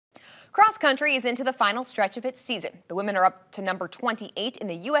Cross country is into the final stretch of its season. The women are up to number 28 in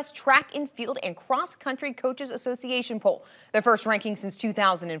the U.S. Track and Field and Cross Country Coaches Association poll, their first ranking since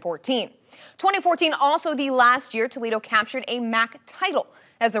 2014. 2014 also the last year Toledo captured a MAC title.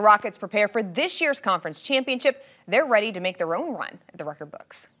 As the Rockets prepare for this year's conference championship, they're ready to make their own run at the record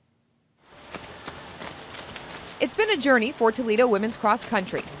books. It's been a journey for Toledo women's cross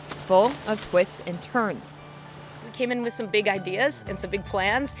country, full of twists and turns. We came in with some big ideas and some big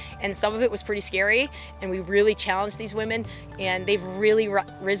plans, and some of it was pretty scary, and we really challenged these women, and they've really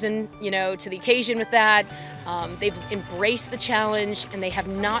risen, to the occasion with that. They've embraced the challenge, and they have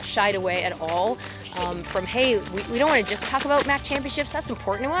not shied away at all from, hey, we don't want to just talk about MAC championships, that's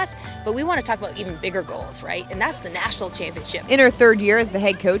important to us, but we want to talk about even bigger goals, right? And that's the national championship. In her third year as the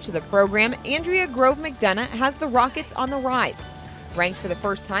head coach of the program, Andrea Grove McDonough has the Rockets on the rise. Ranked for the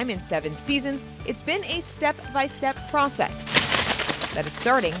first time in 7 seasons, it's been a step-by-step process that is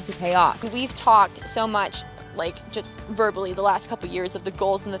starting to pay off. We've talked so much, just verbally, the last couple of years of the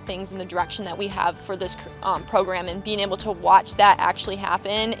goals and the things and the direction that we have for this program, and being able to watch that actually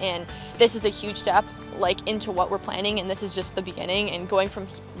happen. And this is a huge step into what we're planning, and this is just the beginning. And going from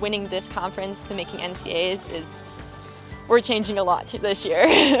winning this conference to making NCAAs we're changing a lot this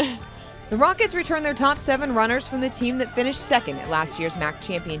year. The Rockets return their top 7 runners from the team that finished second at last year's MAC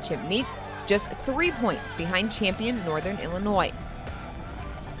championship meet, just 3 points behind champion Northern Illinois.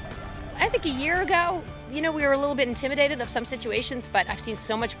 I think a year ago, we were a little bit intimidated of some situations, but I've seen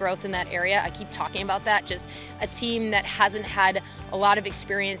so much growth in that area. I keep talking about that. Just a team that hasn't had a lot of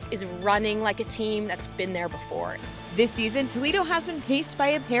experience is running like a team that's been there before. This season, Toledo has been paced by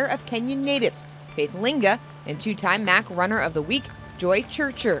a pair of Kenyan natives, Faith Linga and 2-time MAC Runner of the Week, Joy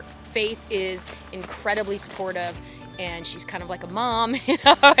Churcher. Faith is incredibly supportive, and she's kind of like a mom,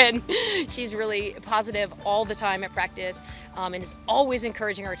 and she's really positive all the time at practice, and is always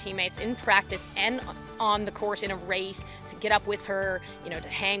encouraging our teammates in practice and on the course in a race to get up with her, to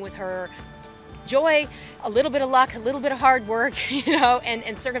hang with her. Joy, a little bit of luck, a little bit of hard work,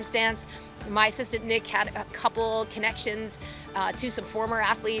 and circumstance. My assistant Nick had a couple connections to some former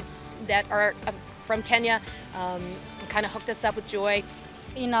athletes that are from Kenya, kind of hooked us up with Joy.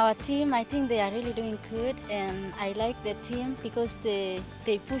 In our team, I think they are really doing good, and I like the team because they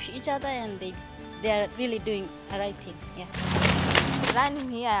push each other, and they are really doing a right thing. Yeah.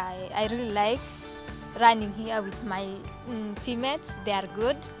 Running here, I really like running here with my teammates. They are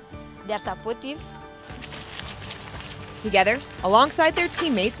good, they are supportive. Together, alongside their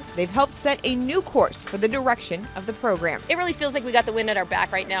teammates, they've helped set a new course for the direction of the program. It really feels like we got the wind at our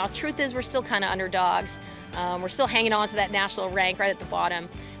back right now. Truth is, we're still kind of underdogs. We're still hanging on to that national rank right at the bottom.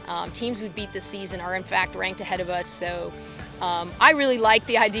 Teams we beat this season are in fact ranked ahead of us, so I really like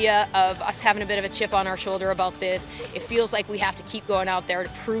the idea of us having a bit of a chip on our shoulder about this. It feels like we have to keep going out there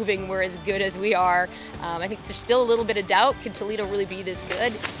proving we're as good as we are. I think there's still a little bit of doubt. Can Toledo really be this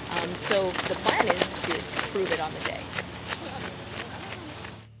good? So the plan is to prove it on the day.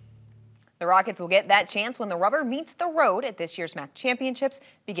 The Rockets will get that chance when the rubber meets the road at this year's MAC championships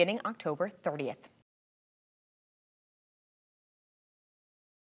beginning October 30th.